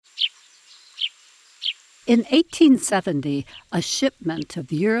In 1870, a shipment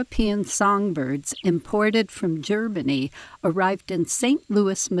of European songbirds imported from Germany arrived in St.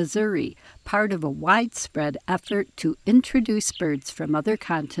 Louis, Missouri, part of a widespread effort to introduce birds from other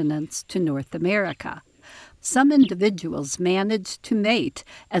continents to North America. Some individuals managed to mate,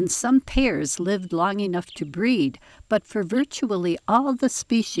 and some pairs lived long enough to breed, but for virtually all the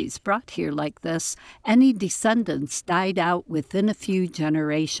species brought here like this, any descendants died out within a few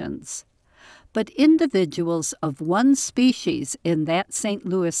generations. But individuals of one species in that St.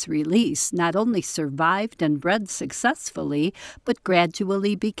 Louis release not only survived and bred successfully, but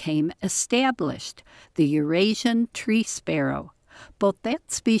gradually became established, the Eurasian tree sparrow. Both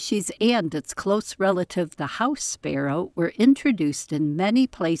that species and its close relative, the house sparrow, were introduced in many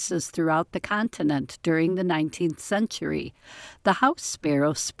places throughout the continent during the 19th century. The house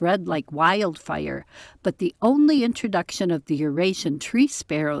sparrow spread like wildfire, but the only introduction of the Eurasian tree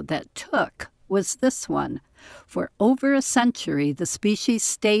sparrow that took was this one. For over a century, the species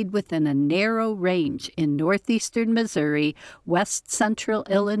stayed within a narrow range in northeastern Missouri, west-central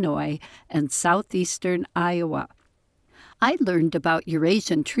Illinois, and southeastern Iowa. I learned about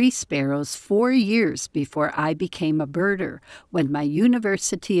Eurasian tree sparrows 4 years before I became a birder, when my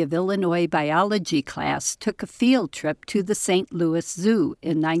University of Illinois biology class took a field trip to the St. Louis Zoo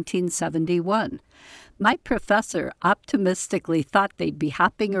in 1971. My professor optimistically thought they'd be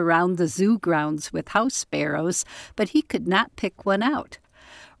hopping around the zoo grounds with house sparrows, but he could not pick one out.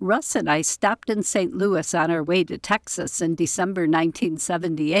 Russ and I stopped in St. Louis on our way to Texas in December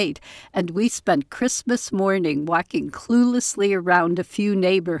 1978, and we spent Christmas morning walking cluelessly around a few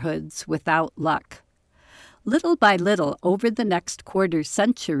neighborhoods without luck. Little by little, over the next quarter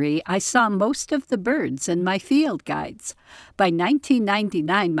century, I saw most of the birds in my field guides. By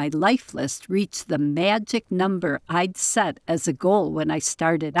 1999, my life list reached the magic number I'd set as a goal when I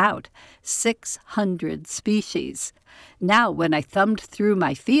started out, 600 species. Now, when I thumbed through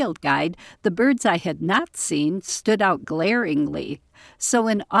my field guide, the birds I had not seen stood out glaringly. So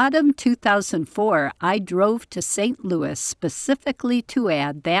in autumn 2004, I drove to St. Louis specifically to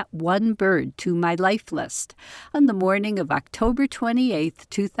add that one bird to my life list. On the morning of October 28,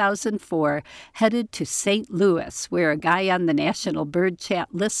 2004, headed to St. Louis, where a guy on the National Bird Chat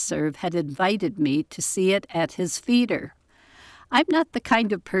listserv had invited me to see it at his feeder. I'm not the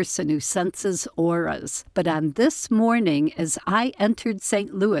kind of person who senses auras, but on this morning, as I entered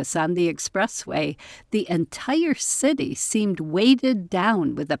St. Louis on the expressway, the entire city seemed weighted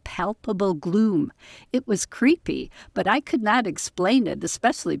down with a palpable gloom. It was creepy, but I could not explain it,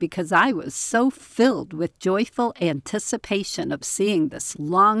 especially because I was so filled with joyful anticipation of seeing this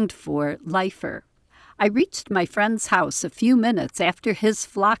longed-for lifer. I reached my friend's house a few minutes after his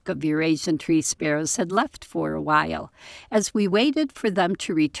flock of Eurasian tree sparrows had left for a while. As we waited for them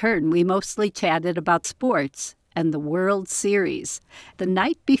to return, we mostly chatted about sports and the World Series. The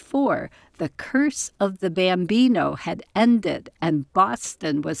night before, the curse of the Bambino had ended, and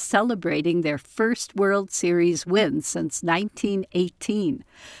Boston was celebrating their first World Series win since 1918.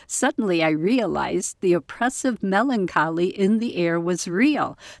 Suddenly I realized the oppressive melancholy in the air was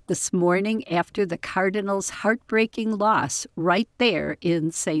real this morning after the Cardinals' heartbreaking loss right there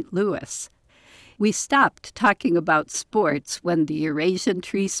in St. Louis. We stopped talking about sports when the Eurasian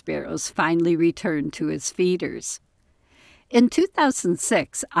tree sparrows finally returned to his feeders. In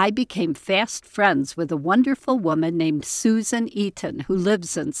 2006, I became fast friends with a wonderful woman named Susan Eaton, who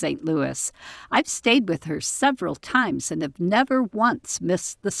lives in St. Louis. I've stayed with her several times and have never once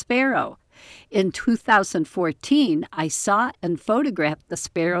missed the sparrow. In 2014, I saw and photographed the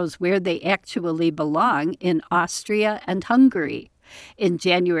sparrows where they actually belong in Austria and Hungary. In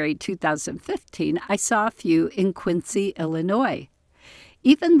January 2015, I saw a few in Quincy, Illinois.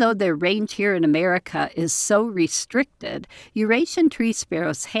 Even though their range here in America is so restricted, Eurasian tree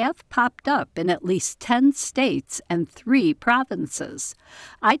sparrows have popped up in at least 10 states and 3 provinces.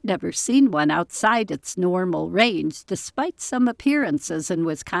 I'd never seen one outside its normal range, despite some appearances in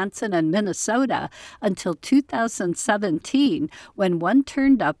Wisconsin and Minnesota, until 2017, when one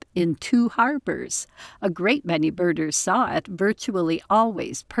turned up in 2 harbors. A great many birders saw it, virtually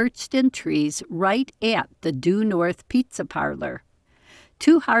always perched in trees right at the Due North Pizza Parlor.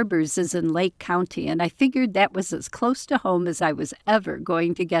 2 Harbors is in Lake County, and I figured that was as close to home as I was ever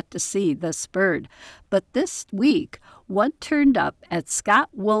going to get to see this bird. But this week, One turned up at Scott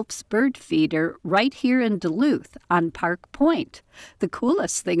Wolf's bird feeder right here in Duluth on Park Point. The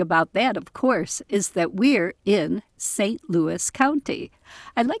coolest thing about that, of course, is that we're in St. Louis County.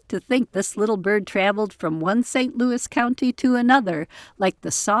 I like to think this little bird traveled from one St. Louis county to another, like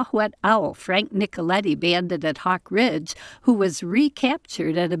the saw-whet owl Frank Nicoletti banded at Hawk Ridge, who was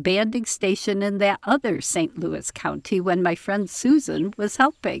recaptured at a banding station in that other St. Louis county when my friend Susan was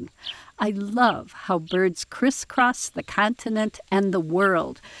helping. I love how birds crisscross the continent and the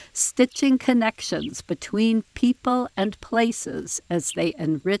world, stitching connections between people and places as they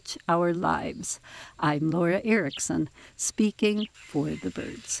enrich our lives. I'm Laura Erickson, speaking for the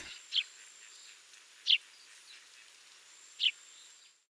birds.